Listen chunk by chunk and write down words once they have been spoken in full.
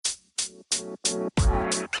Let's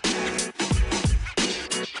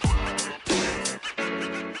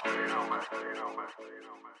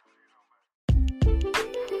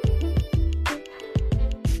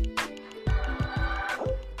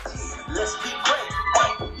be great.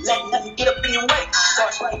 Let nothing get up in your way.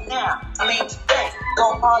 Starts right now. Today.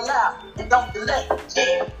 Go all out and don't delay.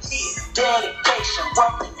 Yeah. Dedication,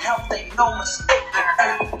 wealth and health ain't no mistake.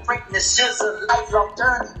 Greatness is a lifelong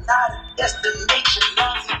journey, not a destination.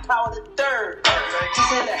 Lines and power the third. He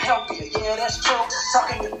said to help you, yeah, that's true.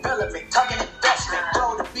 Talking development, talking investment.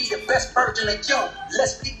 Grow to be the best version of you.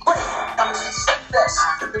 Let's be great. I'm a success.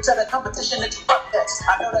 You tell the competition that you up next.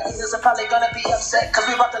 I know the haters are probably gonna be upset, cause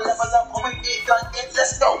we about to level up when we get done.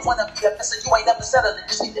 Let's go. Wanna be a messer, you ain't never settled it.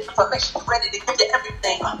 Just need the information, you ready to give you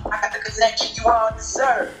everything. I got the connection you all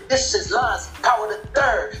deserve. This is Lines, power the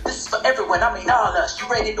third. This is for everyone, all us. You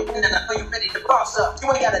ready to win and I know you ready to boss up. You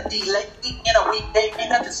ain't gotta delay, eat in a weekday. Ain't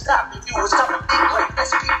nothing stopping you. It's time to be great.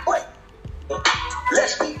 Let's be great.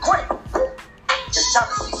 Let's be great. It's time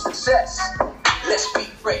to see success. Let's be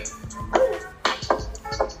great.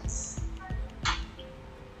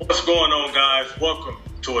 What's going on, guys? Welcome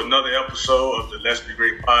to another episode of the Let's Be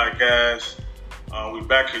Great podcast. We're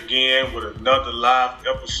back again with another live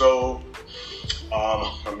episode.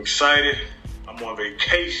 I'm excited. I'm on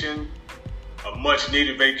vacation, a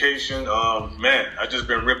much-needed vacation. I just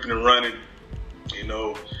been ripping and running,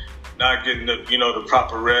 not getting the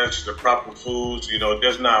proper rest, the proper foods,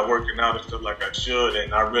 just not working out and stuff like I should.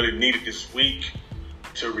 And I really needed this week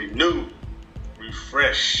to renew,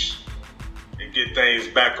 refresh, and get things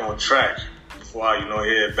back on track before I,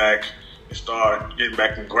 head back and start getting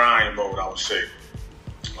back in grind mode, I would say.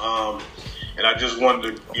 And I just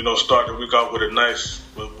wanted to, start the week off with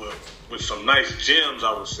with some nice gems,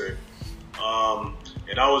 I would say.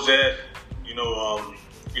 And I was at,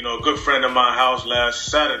 a good friend of my house last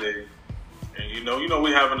Saturday, and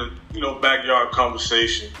we having a, backyard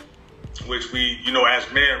conversation, which we,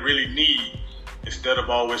 as men really need instead of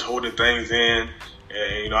always holding things in.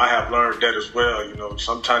 And, I have learned that as well.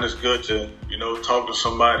 Sometimes it's good to, talk to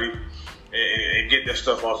somebody and get that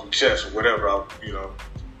stuff off your chest or whatever, I'll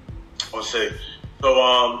say.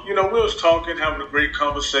 So, we was talking, having a great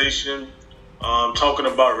conversation, talking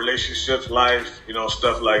about relationships, life,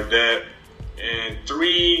 stuff like that. And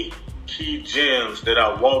 3 key gems that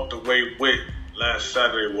I walked away with last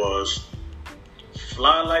Saturday was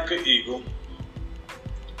fly like an eagle,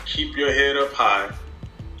 keep your head up high,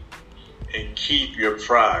 and keep your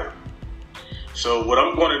pride. So what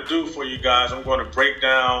I'm going to do for you guys, I'm going to break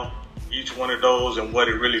down each one of those and what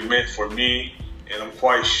it really meant for me. And I'm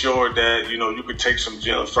quite sure that, you could take some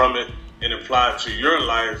gems from it and apply it to your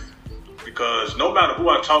life, because no matter who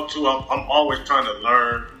I talk to, I'm always trying to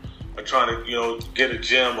learn or trying to, get a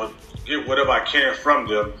gem or get whatever I can from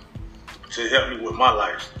them to help me with my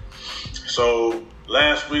life. So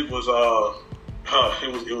last week was,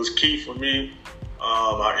 it was key for me.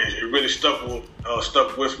 It really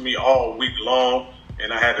stuck with me all week long,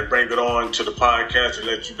 and I had to bring it on to the podcast to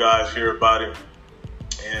let you guys hear about it.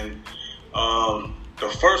 And the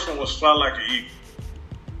first one was fly like an eagle.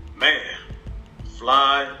 Man,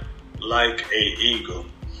 fly like an eagle.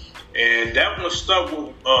 And that one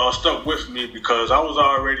stuck with me because I was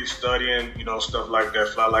already studying, stuff like that,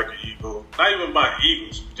 fly like an eagle. Not even by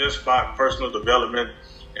eagles, just by personal development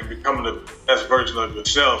and becoming the best version of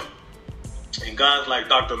yourself. And guys like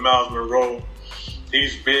Dr. Miles Monroe,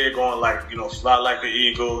 he's big on fly like an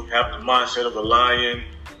eagle, have the mindset of a lion,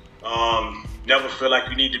 never feel like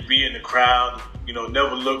you need to be in the crowd,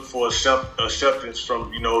 never look for acceptance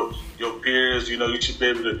from, your peers. You should be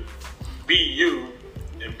able to be you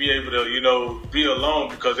and be able to, be alone,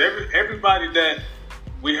 because everybody that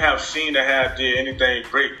we have seen that have did anything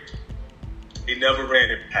great, they never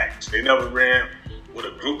ran in packs. They never ran with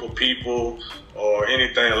a group of people or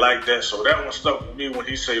anything like that. So that one stuck with me when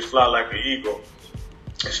he said fly like an eagle,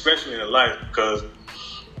 especially in life, because,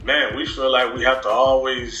 man, we feel like we have to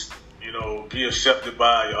always, be accepted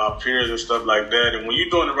by our peers and stuff like that. And when you're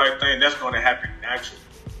doing the right thing, that's going to happen naturally.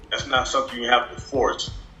 That's not something you have to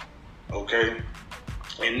force, okay?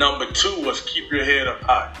 And number 2 was keep your head up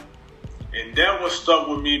high. And that one stuck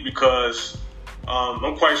with me because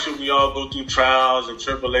I'm quite sure we all go through trials and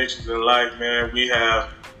tribulations in life, man. We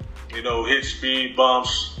have, hit speed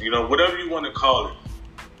bumps, whatever you want to call it.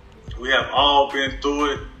 We have all been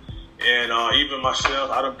through it. And even myself,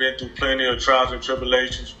 I done been through plenty of trials and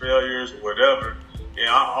tribulations, failures, whatever. And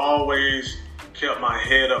I always kept my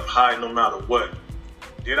head up high no matter what.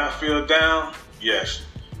 Did I feel down? Yes.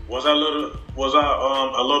 Was I a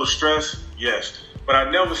little stressed? Yes. But I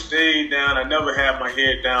never stayed down. I never had my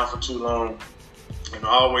head down for too long. And I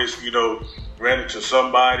always, ran into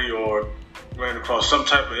somebody or ran across some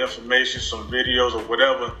type of information, some videos or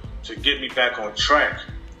whatever to get me back on track.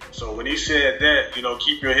 So when he said that,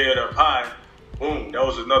 keep your head up high, boom, that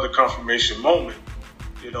was another confirmation moment,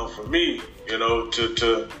 for me,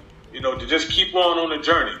 to just keep on the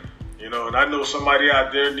journey, and I know somebody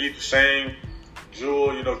out there needs the same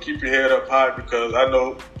jewel, keep your head up high, because I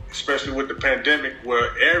know, especially with the pandemic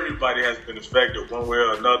where everybody has been affected one way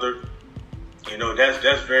or another,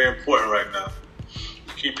 that's very important right now.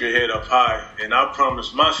 Keep your head up high. And I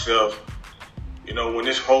promised myself, when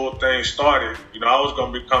this whole thing started, I was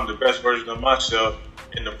going to become the best version of myself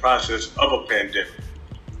in the process of a pandemic.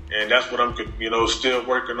 And that's what I'm, still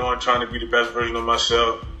working on, trying to be the best version of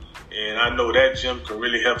myself. And I know that gym can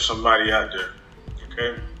really help somebody out there.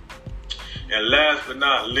 Okay? And last but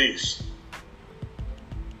not least,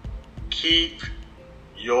 keep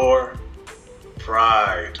your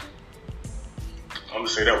pride. I'm going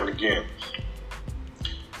to say that one again.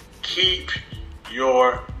 Keep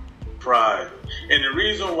your pride. And the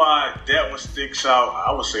reason why that one sticks out,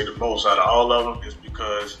 I would say the most out of all of them, is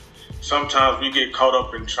because sometimes we get caught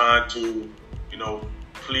up in trying to,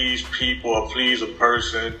 please people or please a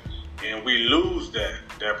person, and we lose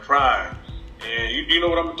that pride. And you know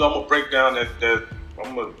what I'm gonna break down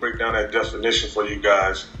that definition for you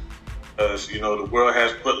guys, because the world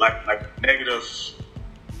has put like a negative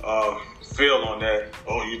feel on that.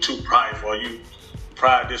 Oh, you too prideful, or you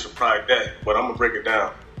pride this or pride that. But I'm gonna break it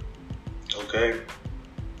down. Okay.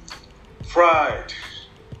 Pride,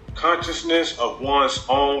 consciousness of one's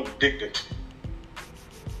own dignity.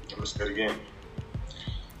 I'm gonna say it again.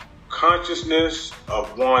 Consciousness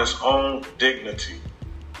of one's own dignity.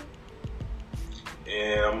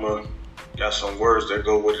 And I'm gonna got some words that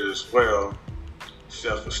go with it as well.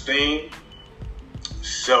 Self-esteem,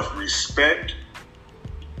 self-respect,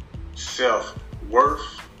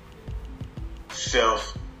 self-worth,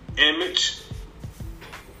 self-image,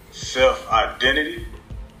 self-identity,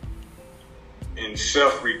 and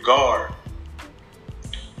self-regard.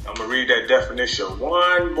 I'm going to read that definition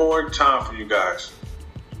one more time for you guys.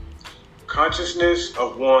 Consciousness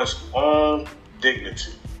of one's own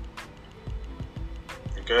dignity.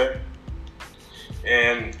 Okay?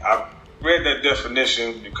 And I read that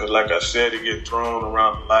definition because, like I said, it gets thrown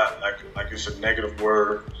around a lot like it's a negative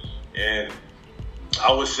word. And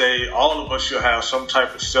I would say all of us should have some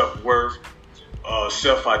type of self-worth,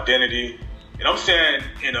 self-identity. And I'm saying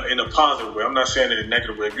in a positive way. I'm not saying in a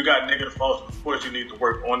negative way. If you got negative thoughts, of course you need to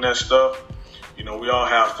work on that stuff. We all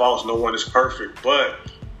have faults. No one is perfect. But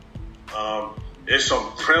there's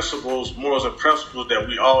some principles, morals and principles that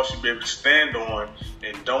we all should be able to stand on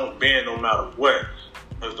and don't bend no matter what.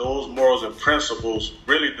 Because those morals and principles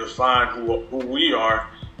really define who we are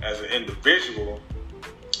as an individual.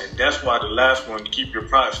 And that's why the last one, keep your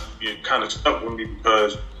pride, it kind of stuck with me,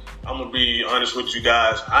 because I'm going to be honest with you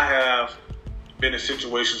guys. I have been in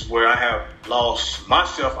situations where I have lost my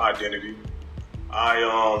self-identity.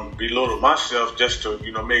 I belittled myself just to,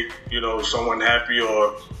 make, someone happy,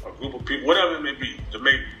 or a group of people, whatever it may be, to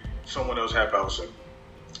make someone else happy, I would say.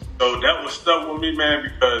 So that was stuck with me, man,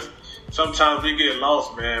 because sometimes we get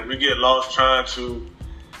lost, man. We get lost trying to,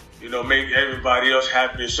 make everybody else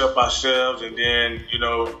happy except ourselves. And then, you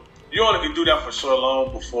only can do that for so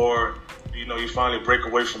long before, you finally break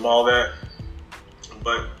away from all that.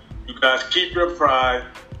 But you guys, keep your pride,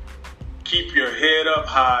 keep your head up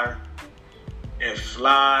high, and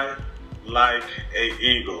fly like an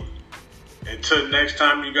eagle. Until next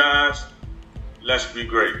time, you guys, let's be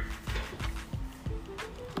great.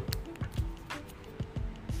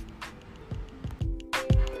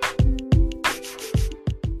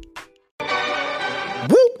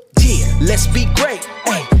 Let's be great,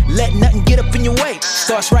 ay, let nothing get up in your way.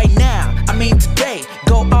 Starts right now, today.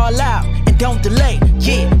 Go all out and don't delay.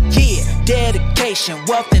 Yeah, dedication,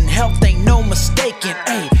 wealth and health ain't no mistaking.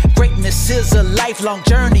 Ay, greatness is a lifelong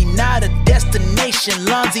journey, not a destination.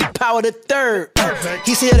 Lonzy Power the Third,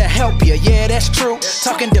 he's here to help you, yeah, that's true.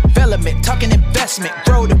 Talking development, talking investment,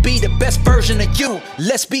 grow to be the best version of you.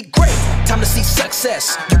 Let's be great, time to see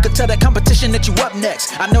success. You can tell the competition that you up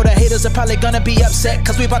next. I know the haters are probably gonna be upset,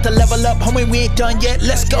 cause we about to level up, homie, we ain't done yet.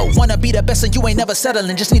 Let's go. Wanna be the best and you ain't never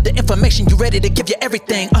settling. Just need the information, you ready to give you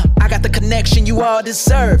everything. I got the connection you all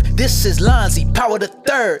deserve. This is Lonzy Power the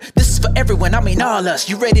Third. This is for everyone, all us.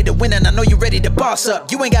 You ready to win and I know you ready to boss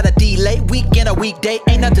up. You ain't got a delay, weekend or weekday.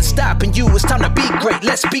 Ain't nothing stopping you, it's time to be great.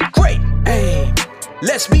 Let's be great, hey,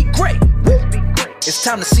 let's be great. It's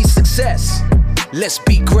time to see success. Let's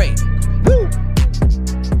be great. Woo.